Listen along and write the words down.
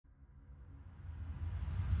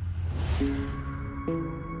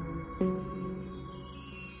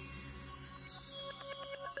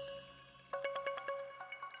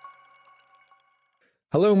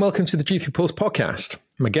Hello and welcome to the G3 Pulse podcast.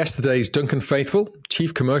 My guest today is Duncan Faithfull,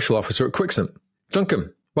 Chief Commercial Officer at Quixant.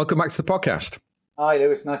 Duncan, welcome back to the podcast. Hi,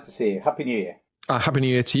 Lewis. Nice to see you. Happy New Year. Happy New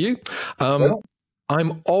Year to you.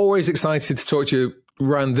 I'm always excited to talk to you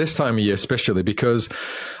around this time of year, especially because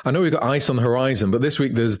I know we've got ice on the horizon, but this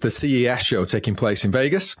week there's the CES show taking place in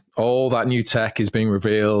Vegas. All that new tech is being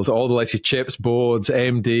revealed, all the latest chips, boards,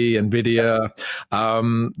 AMD, NVIDIA.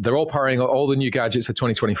 They're all powering all the new gadgets for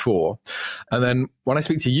 2024. And then when I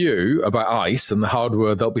speak to you about ice and the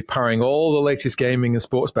hardware, they'll be powering all the latest gaming and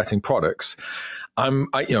sports betting products.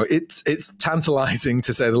 It's tantalizing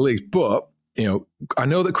to say the least, but I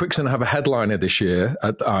know that Quixant have a headliner this year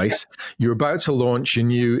at ICE. You're about to launch your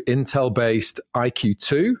new Intel-based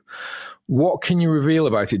IQ2. What can you reveal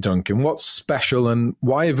about it, Duncan? What's special and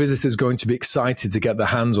why are visitors going to be excited to get their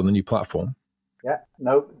hands on the new platform? Yeah,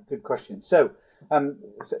 no, good question. So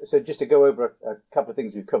just to go over a couple of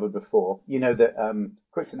things we've covered before, you know that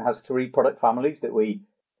Quixant has three product families that we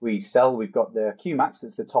sell. We've got the QMax,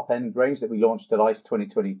 that's the top end range that we launched at ICE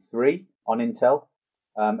 2023 on Intel.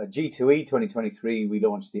 At G2E 2023, we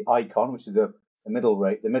launched the Icon, which is the middle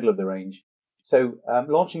of the range. So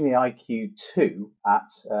launching the IQ2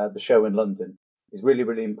 at the show in London is really,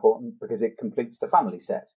 really important because it completes the family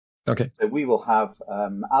set. Okay. So we will have,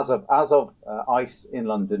 as of ICE in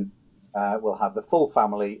London, we'll have the full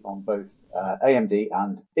family on both AMD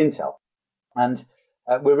and Intel. And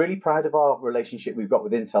we're really proud of our relationship we've got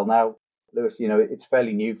with Intel now. Lewis, it's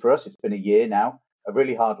fairly new for us. It's been a year now. A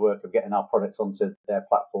really hard work of getting our products onto their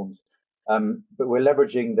platforms. But we're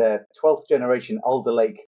leveraging their 12th generation Alder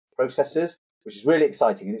Lake processors, which is really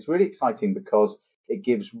exciting. And it's really exciting because it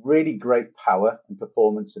gives really great power and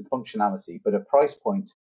performance and functionality, but a price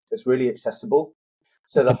point that's really accessible.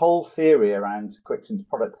 So the whole theory around Quixant's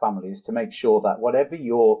product family is to make sure that whatever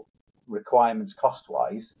your requirements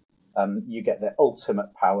cost-wise, you get the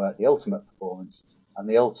ultimate power, the ultimate performance, and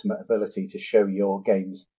the ultimate ability to show your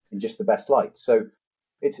games in just the best light. So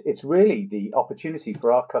it's really the opportunity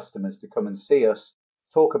for our customers to come and see us,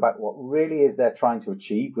 talk about what really is they're trying to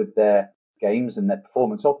achieve with their games and their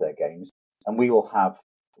performance of their games. And we will have,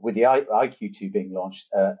 with the IQ2 being launched,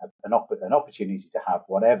 an opportunity to have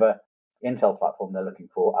whatever Intel platform they're looking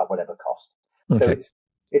for at whatever cost. Okay.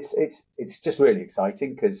 So it's just really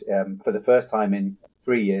exciting because for the first time in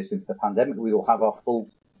 3 years since the pandemic, we will have our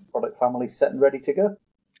full product family set and ready to go.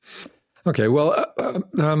 Okay, well,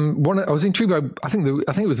 I was intrigued by, I think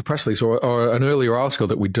it was the press release or an earlier article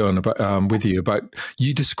that we'd done about with you about,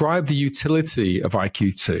 you described the utility of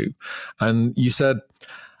IQ2 and you said,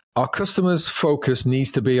 our customers' focus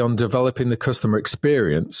needs to be on developing the customer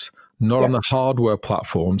experience, not on the hardware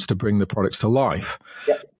platforms to bring the products to life.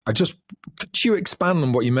 Yeah. Could you expand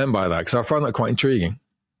on what you meant by that? Because I found that quite intriguing.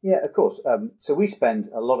 Yeah, of course. So we spend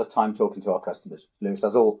a lot of time talking to our customers, Lewis,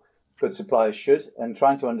 as all good suppliers should, and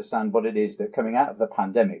trying to understand what it is that coming out of the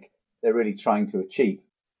pandemic, they're really trying to achieve.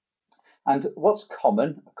 And what's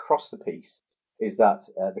common across the piece is that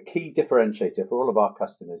the key differentiator for all of our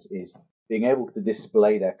customers is being able to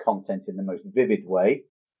display their content in the most vivid way,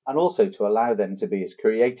 and also to allow them to be as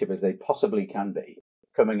creative as they possibly can be,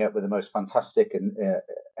 coming up with the most fantastic and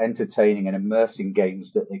entertaining and immersing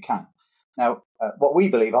games that they can. Now, what we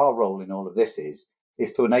believe our role in all of this is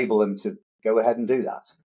to enable them to go ahead and do that.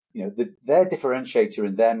 Their differentiator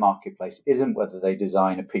in their marketplace isn't whether they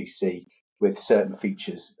design a PC with certain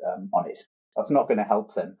features on it. That's not going to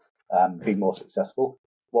help them be more successful.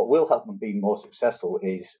 What will help them be more successful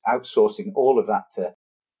is outsourcing all of that to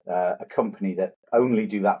a company that only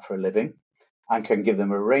do that for a living and can give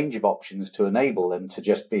them a range of options to enable them to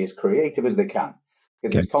just be as creative as they can,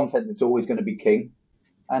 because it's content that's always going to be king.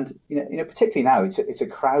 And particularly now, it's a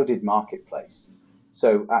crowded marketplace.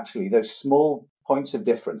 So actually, those small points of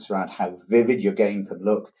difference around how vivid your game can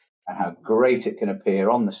look and how great it can appear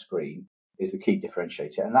on the screen is the key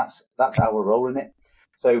differentiator, and that's our role in it.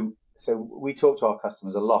 So we talk to our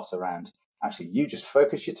customers a lot around, actually, you just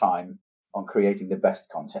focus your time on creating the best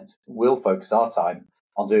content. We'll focus our time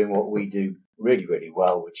on doing what we do really, really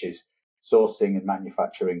well, which is sourcing and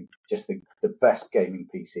manufacturing just the best gaming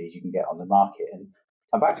PCs you can get on the market. And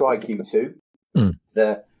back to IQ2,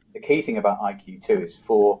 the key thing about IQ2 is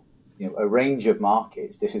for a range of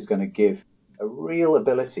markets, this is going to give a real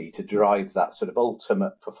ability to drive that sort of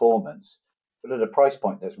ultimate performance, but at a price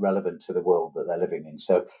point that's relevant to the world that they're living in.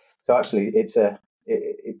 So actually, it's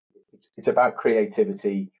about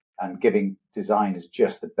creativity and giving designers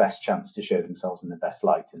just the best chance to show themselves in the best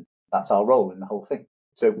light, and that's our role in the whole thing.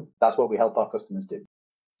 So that's what we help our customers do.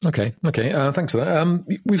 Okay. Thanks for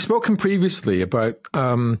that. We've spoken previously about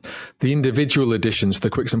the individual additions to the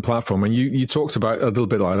Quixant platform, and you talked about a little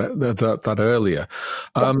bit like that earlier.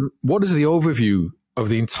 What does the overview of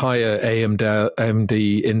the entire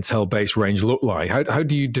AMD Intel-based range look like? How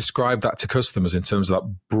do you describe that to customers in terms of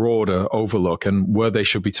that broader overlook and where they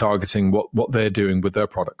should be targeting what they're doing with their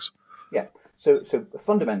products? Yeah. So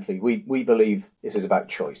fundamentally, we believe this is about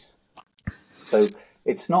choice. So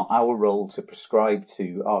it's not our role to prescribe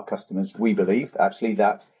to our customers. We believe actually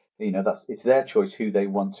that it's their choice who they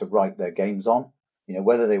want to write their games on.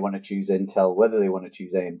 Whether they want to choose Intel, whether they want to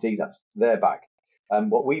choose AMD, that's their bag.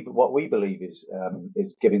 What we believe is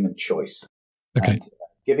giving them choice, and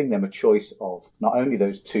giving them a choice of not only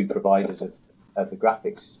those two providers of the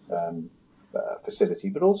graphics facility,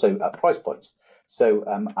 but also at price points. So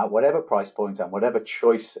at whatever price point and whatever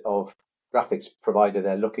choice of graphics provider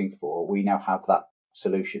they're looking for, we now have that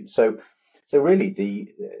solution. So really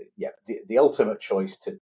the ultimate choice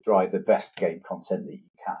to drive the best game content that you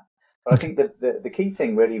can. But I think that the key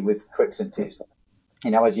thing really with Quixant is,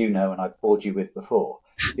 as you know, and I've bored you with before,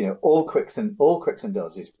 all Quixant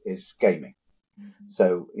does is gaming.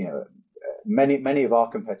 So, many of our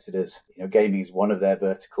competitors, gaming is one of their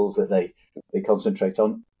verticals that they concentrate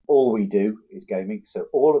on. All we do is gaming. So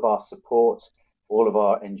all of our support, all of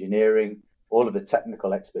our engineering, all of the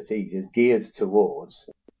technical expertise is geared towards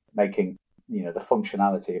making, the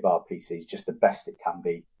functionality of our PCs just the best it can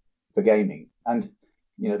be for gaming. And,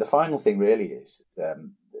 the final thing really is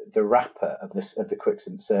the wrapper of the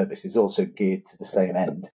Quixant service is also geared to the same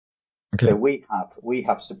end. Okay. So we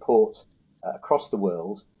have support across the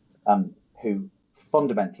world who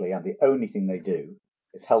fundamentally, and the only thing they do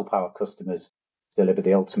is help our customers deliver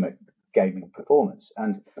the ultimate gaming performance.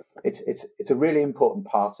 And it's a really important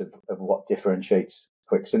part of what differentiates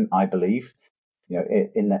Quixant, I believe,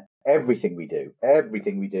 in that everything we do,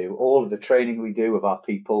 all of the training we do of our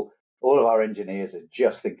people, all of our engineers are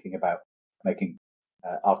just thinking about making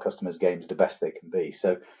our customers' games the best they can be.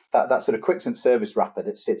 So that sort of Quixant service wrapper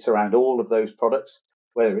that sits around all of those products,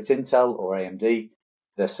 whether it's Intel or AMD,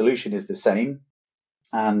 their solution is the same.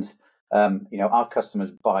 And, our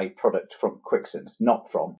customers buy product from Quixant,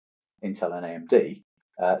 not from Intel and AMD.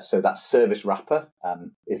 So that service wrapper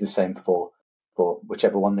is the same for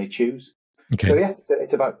whichever one they choose. Okay. So yeah,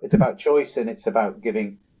 it's about choice, and it's about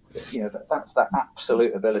giving, that's that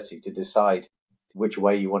absolute ability to decide which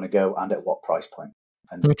way you want to go and at what price point.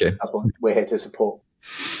 And that's what we're here to support.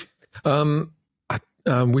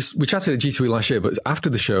 We chatted at G2E last year, but after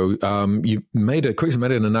the show, Quixant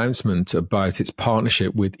made an announcement about its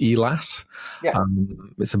partnership with ELAS. Yeah.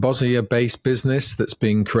 It's a Bosnia-based business that's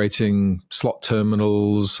been creating slot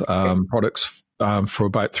terminals products for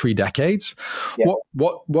about 3 decades. Yeah.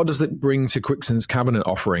 What does it bring to Quixant's cabinet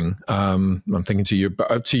offering? I'm thinking to your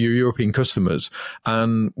European customers,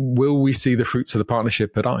 and will we see the fruits of the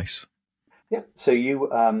partnership at ICE? Yeah. So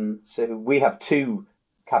we have 2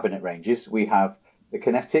 cabinet ranges. We have the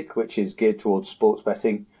Kinetic, which is geared towards sports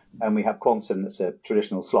betting, and we have Quantum, that's a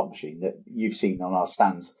traditional slot machine that you've seen on our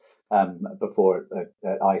stands before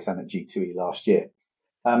at ICE and at G2E last year.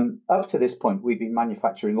 Up to this point, we've been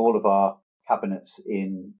manufacturing all of our cabinets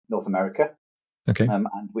in North America. Okay. And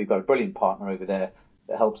we've got a brilliant partner over there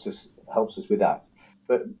that helps us with that.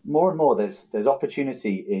 But more and more, there's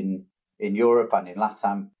opportunity in Europe and in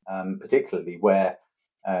LATAM, particularly where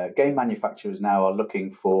game manufacturers now are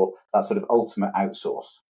looking for that sort of ultimate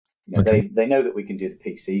outsource. They know that we can do the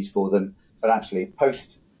PCs for them, but actually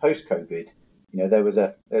post COVID, there's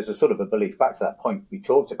a sort of a belief back to that point we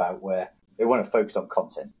talked about where they want to focus on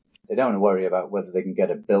content. They don't want to worry about whether they can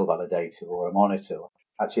get a bill validator or a monitor.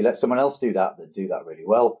 Actually, let someone else do that really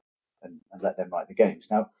well, and let them write the games.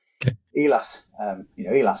 Now, ELAS,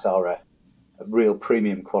 ELAS are a real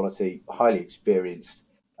premium quality, highly experienced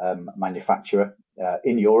manufacturer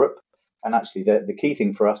in Europe. And actually, the key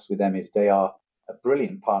thing for us with them is they are a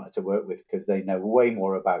brilliant partner to work with because they know way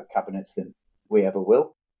more about cabinets than we ever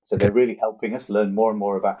will. So they're really helping us learn more and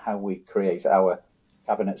more about how we create our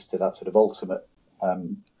cabinets to that sort of ultimate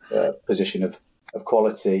position of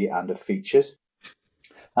quality and of features.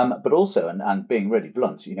 But also, and being really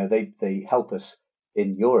blunt, they help us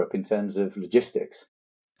in Europe in terms of logistics.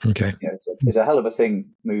 Okay. It's a hell of a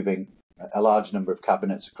thing moving a large number of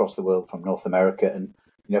cabinets across the world from North America, and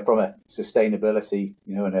from a sustainability,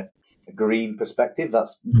 and a green perspective,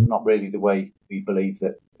 that's not really the way we believe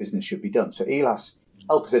that business should be done. So ELAS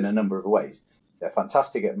help us in a number of ways. They're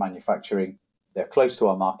fantastic at manufacturing. They're close to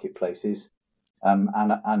our marketplaces, and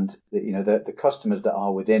the customers that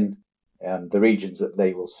are within the regions that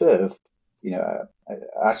they will serve,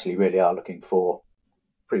 actually really are looking for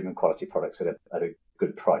premium quality products at a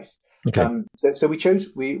good price. Okay. So we chose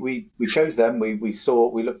them.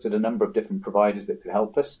 We looked at a number of different providers that could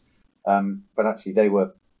help us, but actually they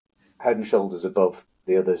were head and shoulders above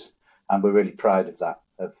the others, and we're really proud of that,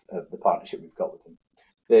 of the partnership we've got with them.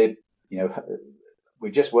 We're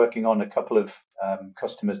just working on a couple of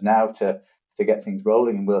customers now to get things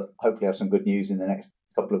rolling, and we'll hopefully have some good news in the next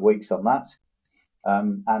couple of weeks on that.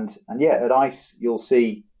 And yeah, at ICE you'll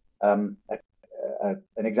see an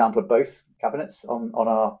example of both cabinets on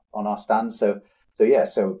our stand. So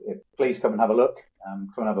please come and have a look,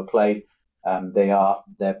 come and have a play.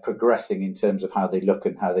 They're progressing in terms of how they look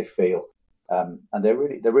and how they feel, and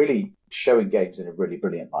they're really showing games in a really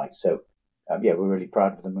brilliant light. So we're really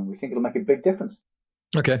proud of them, and we think it'll make a big difference.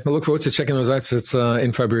 Okay, I look forward to checking those out. It's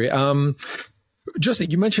in February.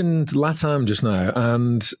 You mentioned LATAM just now,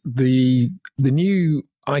 and the new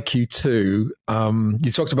IQ2.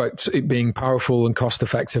 You talked about it being powerful and cost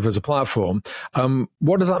effective as a platform.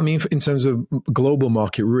 What does that mean in terms of global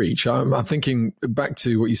market reach? I'm thinking back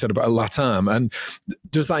to what you said about LATAM, and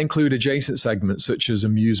does that include adjacent segments such as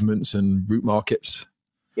amusements and route markets?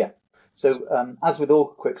 Yeah. So as with all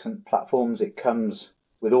Quixant platforms, it comes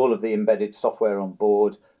with all of the embedded software on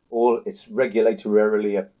board. It's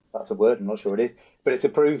regulatorily, that's a word, I'm not sure it is, but it's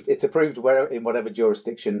approved in whatever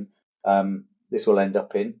jurisdiction this will end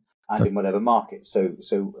up in, and in whatever market. So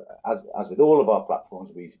as with all of our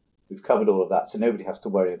platforms, we've covered all of that, so nobody has to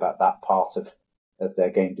worry about that part of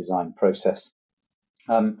their game design process.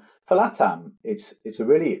 For LATAM, it's a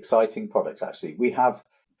really exciting product. Actually, we have,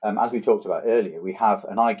 as we talked about earlier, we have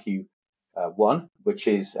an IQ One, which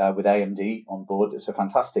is with AMD on board. It's a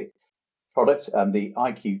fantastic product. The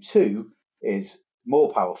IQ2 is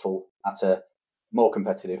more powerful at a more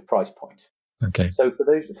competitive price point. Okay. So for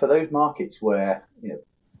those markets where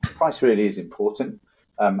price really is important,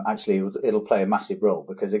 actually it'll play a massive role,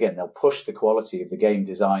 because again they'll push the quality of the game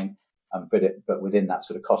design, but within that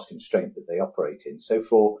sort of cost constraint that they operate in. So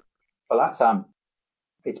for LATAM,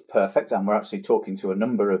 it's perfect, and we're actually talking to a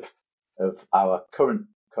number of our current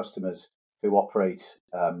customers who operate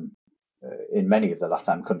in many of the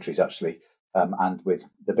LATAM countries actually, and with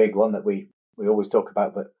the big one that we always talk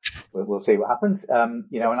about, but we'll see what happens. And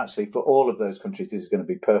actually for all of those countries, this is going to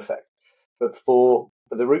be perfect. But for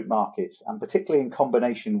the route markets, and particularly in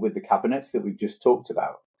combination with the cabinets that we've just talked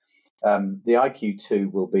about, the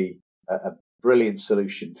IQ2 will be a brilliant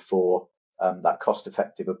solution for that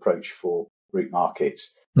cost-effective approach for route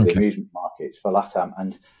markets, for the amusement markets, for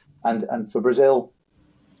LATAM, and for Brazil.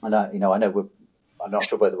 And I know I'm not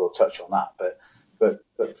sure whether we'll touch on that, but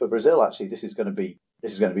for Brazil, actually, this is going to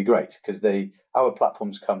be great, because our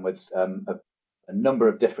platforms come with a number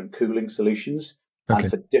of different cooling solutions, and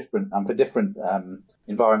for different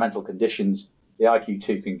environmental conditions, the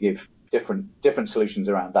IQ2 can give different solutions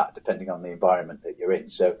around that depending on the environment that you're in.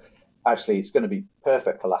 So actually, it's going to be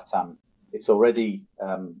perfect for LATAM. It's already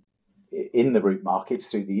in the route markets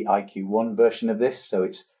through the IQ1 version of this, so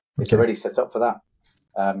it's already set up for that,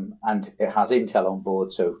 and it has Intel on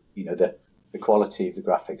board, so the quality of the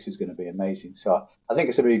graphics is going to be amazing. So I think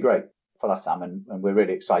it's going to be great for LATAM, and we're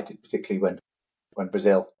really excited, particularly when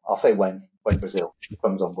Brazil, I'll say when Brazil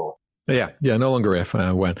comes on board. Yeah, no longer if,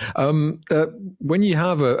 when. When you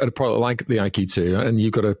have a product like the IQ2 and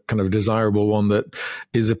you've got a kind of desirable one that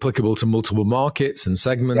is applicable to multiple markets and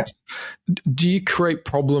segments, do you create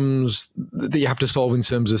problems that you have to solve in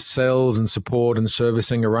terms of sales and support and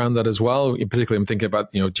servicing around that as well? Particularly, I'm thinking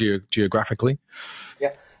about geographically. Yeah.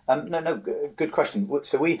 No, good question.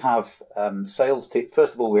 So we have sales team.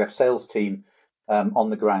 First of all, we have sales team on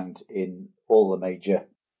the ground in all the major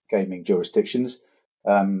gaming jurisdictions.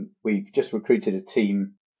 We've just recruited a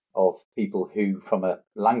team of people who, from a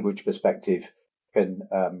language perspective, can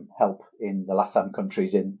help in the LATAM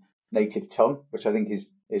countries in native tongue, which I think is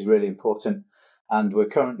really important. And we're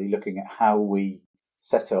currently looking at how we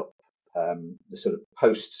set up the sort of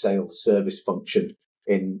post-sales service function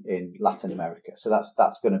in Latin America. So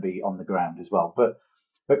that's going to be on the ground as well. But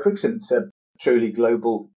Quixant's a truly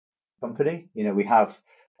global company. We have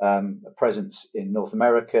a presence in North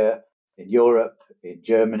America, in Europe, in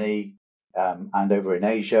Germany, and over in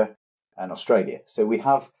Asia and Australia. So we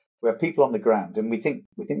have people on the ground, and we think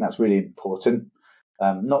that's really important,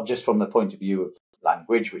 not just from the point of view of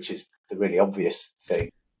language, which is the really obvious thing,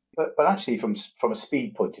 but actually from a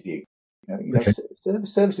speed point of view.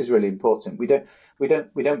 Service is really important. We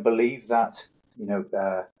don't believe that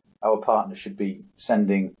our partners should be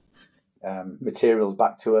sending materials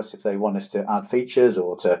back to us if they want us to add features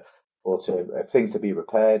or to things to be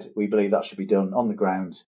repaired. We believe that should be done on the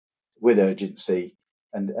ground with urgency,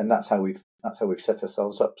 and that's how we've set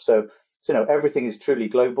ourselves up. So no, everything is truly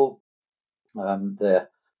global. The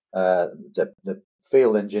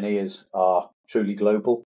field engineers are truly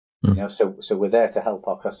global. So we're there to help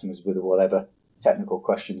our customers with whatever technical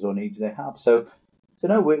questions or needs they have. So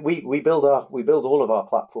no, we build all of our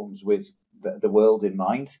platforms with the world in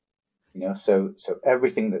mind. So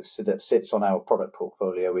everything that sits on our product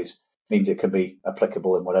portfolio means it can be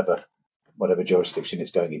applicable in whatever jurisdiction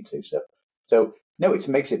it's going into. So no, it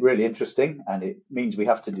makes it really interesting, and it means we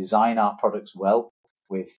have to design our products well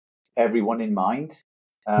with everyone in mind.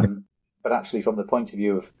 But actually, from the point of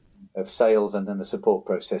view of sales and then the support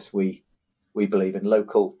process, we believe in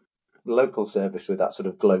local service with that sort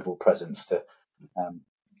of global presence to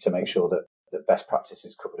make sure that best practice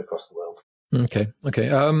is covered across the world. Okay.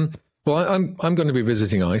 Well, I'm going to be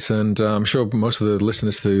visiting ICE, and I'm sure most of the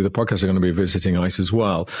listeners to the podcast are going to be visiting ICE as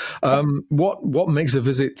well. What makes a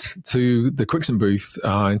visit to the Quixant booth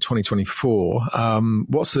in 2024?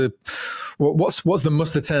 What's the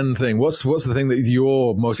must-attend thing? What's the thing that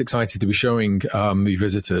you're most excited to be showing the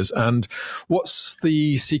visitors? And what's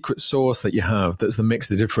the secret sauce that you have that's the mix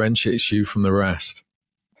that differentiates you from the rest?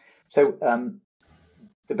 So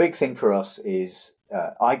the big thing for us is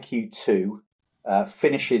IQ2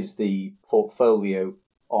 finishes the portfolio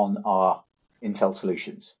on our Intel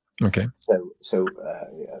solutions. Okay. So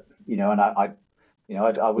and I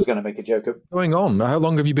was going to make a joke of going on. How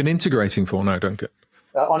long have you been integrating for now, Duncan?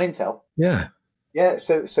 On Intel. Yeah.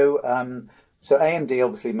 So AMD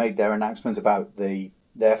obviously made their announcement about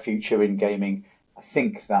their future in gaming. I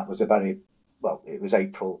think that was it was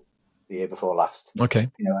April the year before last. Okay.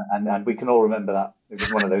 And we can all remember that. It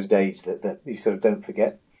was one of those days that you sort of don't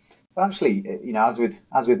forget. But actually, as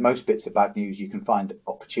with most bits of bad news, you can find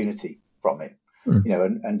opportunity from it.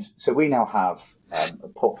 And so we now have a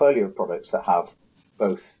portfolio of products that have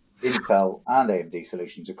both Intel and AMD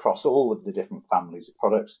solutions across all of the different families of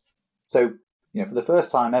products. So, for the first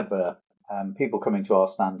time ever, people coming to our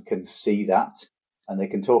stand can see that, and they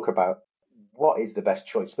can talk about what is the best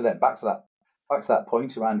choice for them. Back to that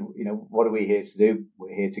point around, what are we here to do?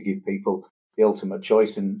 We're here to give people the ultimate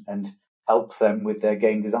choice and help them with their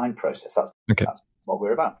game design process. That's what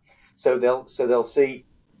we're about. So they'll see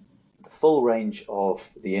the full range of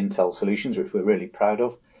the Intel solutions, which we're really proud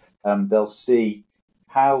of. They'll see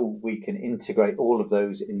how we can integrate all of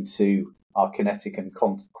those into our kinetic and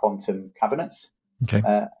quantum cabinets. Okay.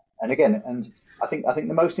 And I think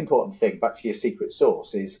the most important thing, back to your secret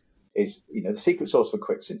sauce, is the secret sauce for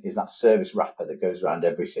Quixant is that service wrapper that goes around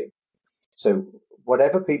everything. So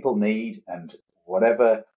whatever people need and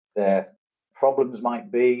whatever their problems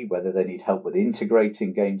might be, whether they need help with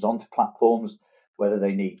integrating games onto platforms, whether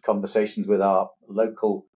they need conversations with our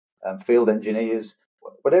local field engineers,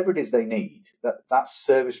 whatever it is they need, that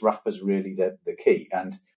service wrapper is really the key.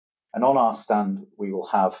 And on our stand, we will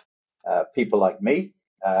have people like me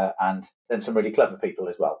and then some really clever people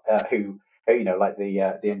as well, who like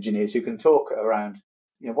the engineers who can talk around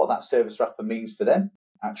what that service wrapper means for them.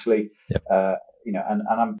 Actually, yep. And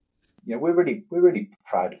I'm we're really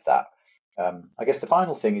proud of that. I guess the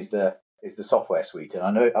final thing is the software suite, and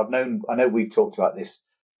I know we've talked about this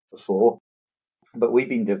before, but we've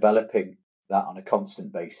been developing that on a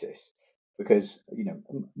constant basis because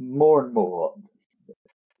more and more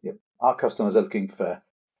our customers are looking for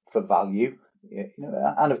value,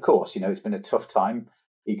 and of course it's been a tough time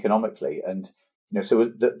economically, and so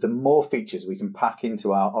the more features we can pack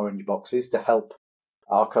into our orange boxes to help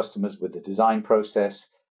our customers with the design process,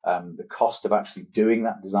 the cost of actually doing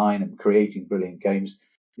that design and creating brilliant games,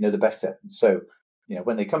 the better. So,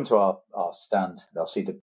 when they come to our stand, they'll see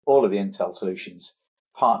all of the Intel solutions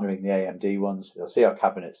partnering the AMD ones. They'll see our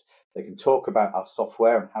cabinets. They can talk about our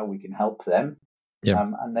software and how we can help them. Yeah.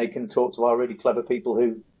 And they can talk to our really clever people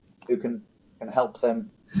who can help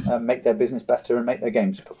them make their business better and make their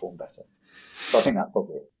games perform better. So I think that's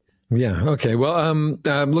probably it. Yeah. Okay. Well,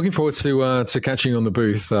 I'm looking forward to catching you on the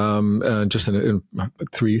booth just in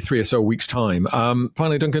three or so weeks' time.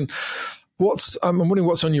 Finally, Duncan, I'm wondering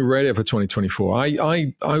what's on your radar for 2024.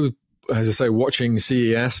 I as I say, watching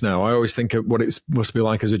CES now, I always think of what it must be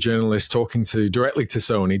like as a journalist talking directly to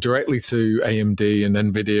Sony, directly to AMD and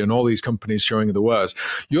NVIDIA and all these companies showing the wares.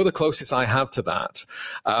 You're the closest I have to that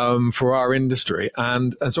for our industry.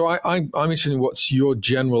 And so I'm interested in what's your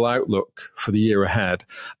general outlook for the year ahead.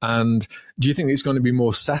 And do you think it's going to be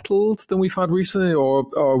more settled than we've had recently, or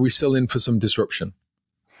are we still in for some disruption?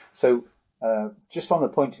 So just from the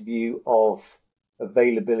point of view of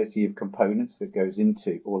availability of components that goes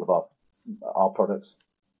into all of our products,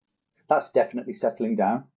 that's definitely settling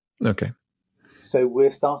down. Okay. So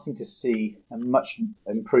we're starting to see a much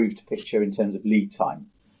improved picture in terms of lead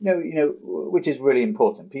time. which is really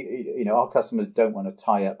important. Our customers don't want to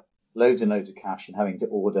tie up loads and loads of cash and having to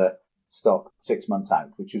order stock 6 months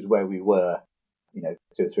out, which is where we were,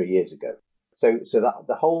 2 or 3 years ago. So that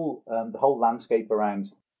the whole landscape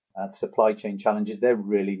around supply chain challenges, they're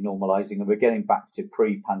really normalizing, and we're getting back to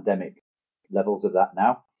pre-pandemic levels of that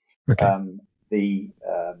now. Okay. The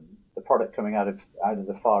product coming out of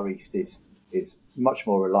the Far East is much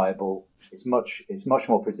more reliable. It's much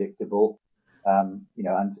more predictable. And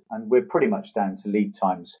we're pretty much down to lead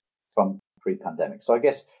times from pre-pandemic. So I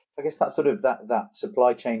guess that sort of that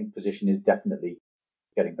supply chain position is definitely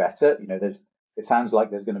getting better. It sounds like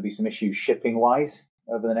there's going to be some issues shipping wise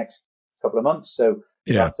over the next couple of months. So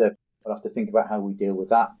we'll have to think about how we deal with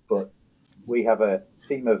that. But we have a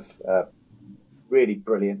team of really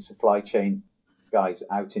brilliant supply chain guys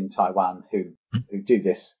out in Taiwan who do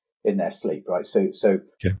this in their sleep, right? So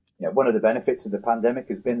one of the benefits of the pandemic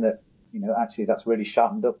has been that actually that's really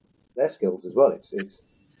sharpened up their skills as well. It's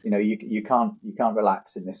you can't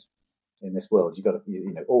relax in this world. You've got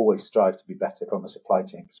to always strive to be better from a supply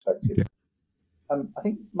chain perspective. Yeah. I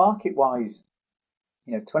think market wise,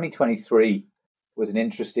 2023 was an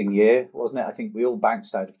interesting year, wasn't it? I think we all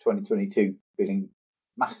bounced out of 2022 feeling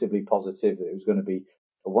massively positive that it was going to be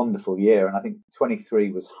a wonderful year, and I think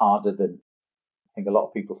 23 was harder than I think a lot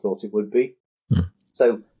of people thought it would be.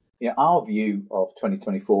 So, our view of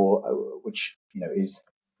 2024, which is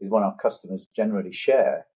one our customers generally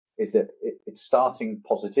share, is that it's starting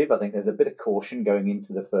positive. I think there's a bit of caution going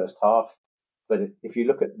into the first half, but if you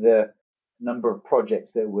look at the number of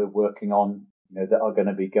projects that we're working on, that are going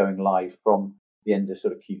to be going live from the end of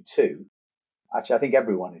sort of Q2, actually, I think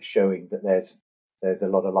everyone is showing that there's a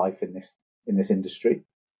lot of life in this industry.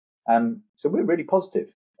 So we're really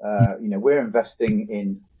positive. We're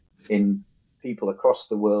investing in people across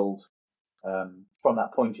the world from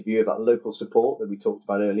that point of view of that local support that we talked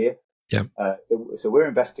about earlier. Yeah. So we're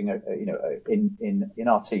investing, in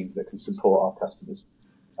our teams that can support our customers.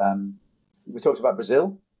 We talked about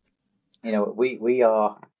Brazil. We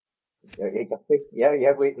are exactly. Yeah.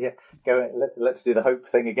 Let's do the hope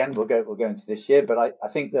thing again. We'll go into this year, but I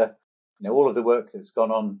think that all of the work that's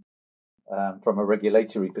gone on from a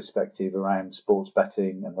regulatory perspective around sports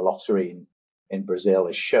betting and the lottery in Brazil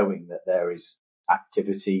is showing that there is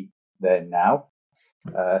activity there now.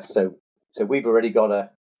 So we've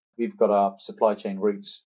got our supply chain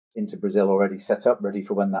routes into Brazil already set up, ready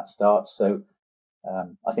for when that starts. So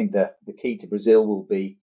I think the key to Brazil will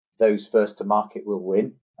be those first to market will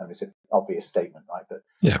win. And it's an obvious statement, right? But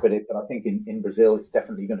I think in Brazil it's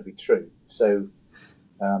definitely going to be true. So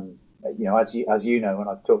as you know, and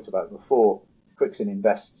I've talked about before, Quixant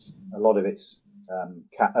invests a lot of its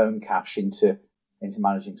own cash into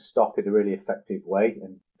managing stock in a really effective way,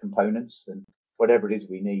 and components and whatever it is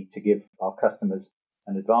we need to give our customers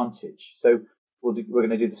an advantage. So we're going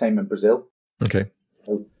to do the same in Brazil. Okay.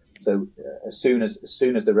 So as soon as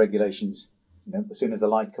the regulations, as soon as the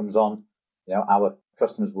light comes on, our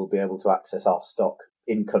customers will be able to access our stock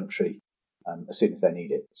in country as soon as they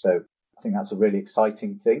need it. So I think that's a really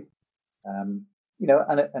exciting thing. And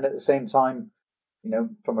at the same time,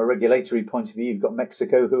 from a regulatory point of view, you've got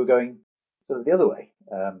Mexico who are going sort of the other way.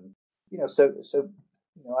 I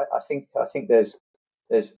think there's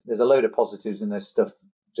a load of positives and there's stuff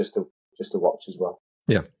just to watch as well.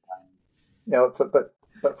 Yeah.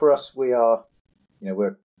 But for us, we are,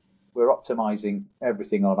 we're optimizing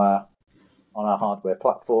everything on our hardware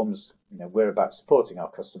platforms. We're about supporting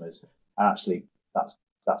our customers, and actually that's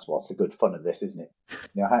what's the good fun of this, isn't it?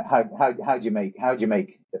 How do you make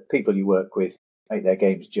the people you work with make their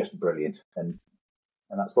games just brilliant, and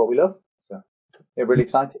that's what we love. So we're really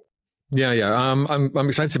excited. Yeah. I'm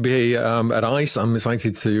excited to be at ICE. I'm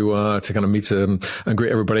excited to kind of meet and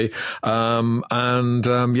greet everybody.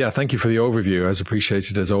 Thank you for the overview. As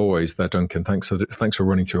appreciated as always, there, Duncan. Thanks for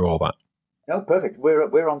running through all that. No, perfect.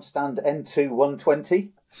 We're on stand N2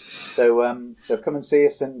 120. So come and see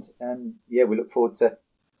us, and we look forward to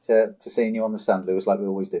seeing you on the stand, Lewis, like we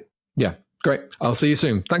always do. Yeah, great. I'll see you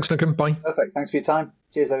soon. Thanks, Duncan. Bye. Perfect. Thanks for your time.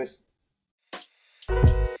 Cheers, Lewis.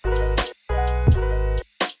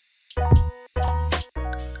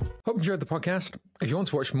 Hope you enjoyed the podcast. If you want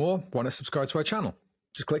to watch more, why not subscribe to our channel?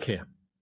 Just click here.